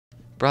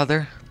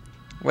Brother,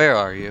 where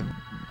are you?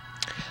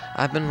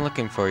 I've been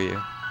looking for you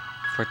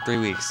for 3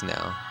 weeks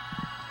now,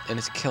 and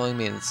it's killing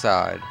me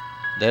inside,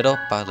 little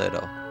by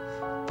little.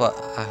 But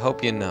I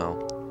hope you know,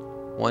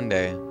 one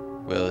day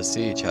we'll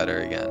see each other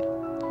again,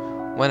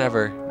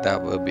 whenever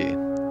that will be.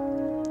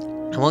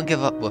 I won't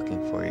give up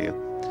looking for you,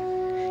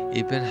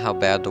 even how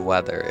bad the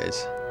weather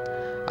is.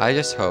 I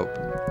just hope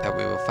that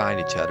we will find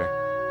each other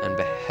and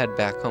head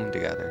back home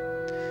together.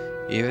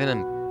 Even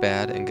in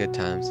bad and good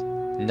times,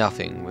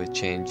 nothing will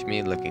change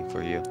me looking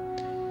for you.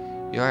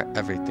 You are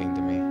everything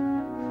to me.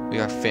 We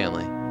are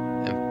family,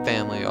 and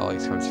family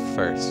always comes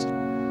first.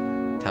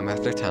 Time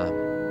after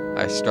time,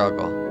 I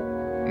struggle,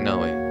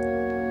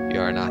 knowing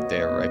you are not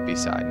there right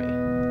beside me.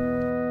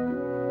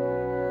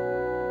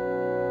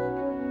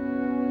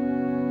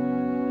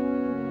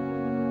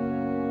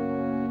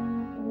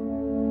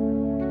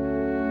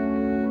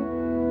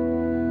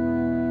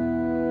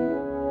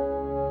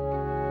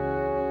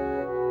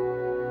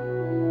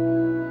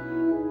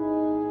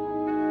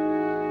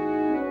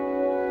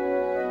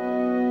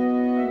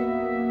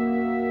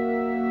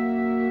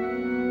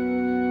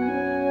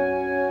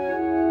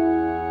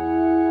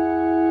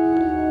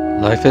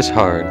 Life is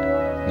hard,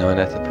 knowing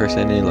that the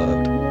person you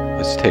loved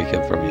was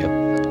taken from you.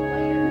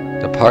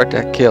 The part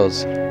that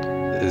kills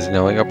is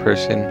knowing a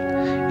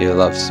person you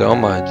love so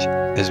much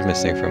is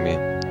missing from you.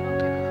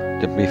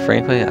 To be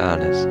frankly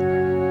honest,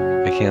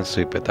 I can't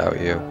sleep without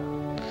you.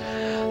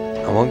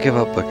 I won't give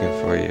up looking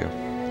for you.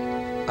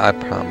 I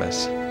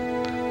promise.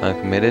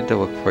 I'm committed to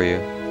look for you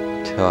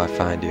till I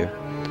find you,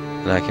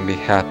 and I can be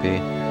happy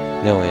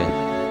knowing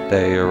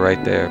that you're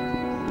right there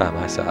by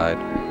my side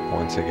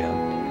once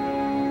again.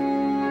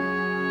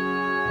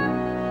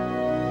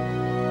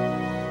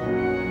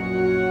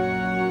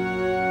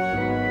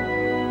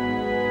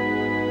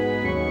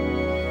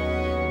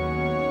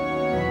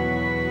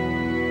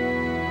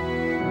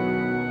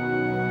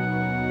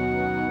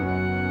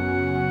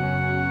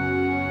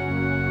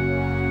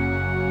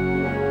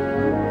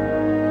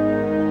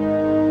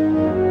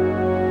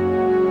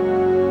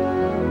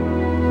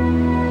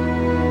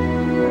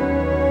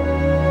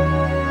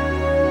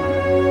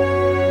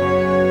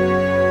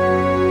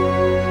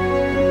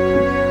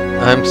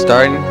 I'm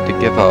starting to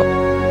give up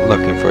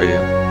looking for you.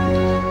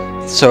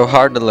 It's so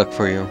hard to look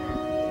for you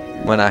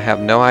when I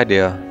have no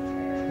idea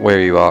where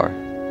you are.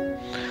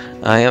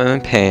 I am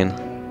in pain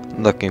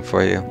looking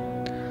for you.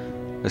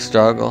 The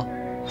struggle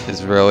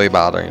is really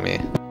bothering me.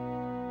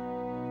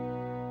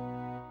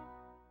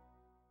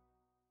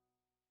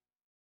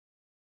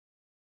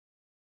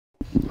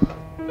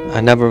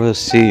 I never will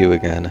see you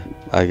again,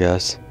 I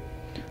guess.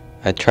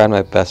 I tried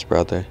my best,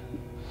 brother.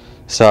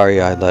 Sorry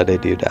I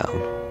letted you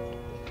down.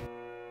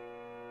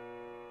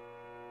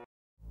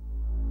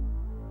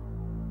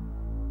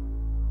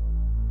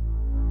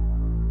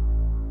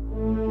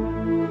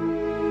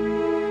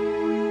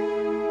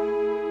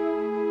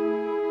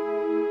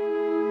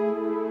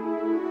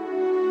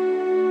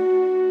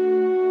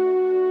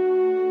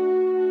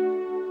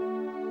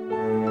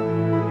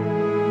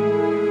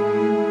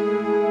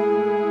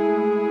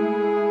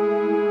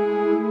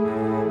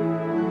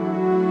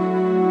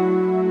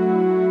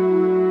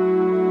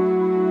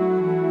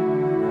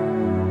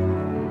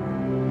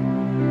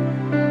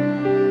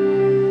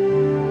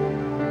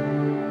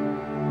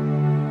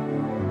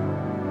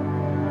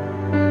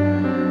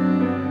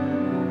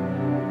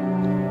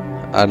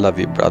 I love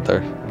you, brother,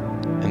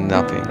 and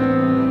nothing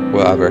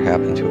will ever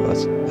happen to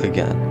us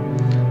again.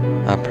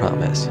 I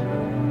promise.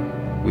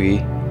 We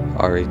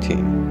are a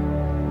team.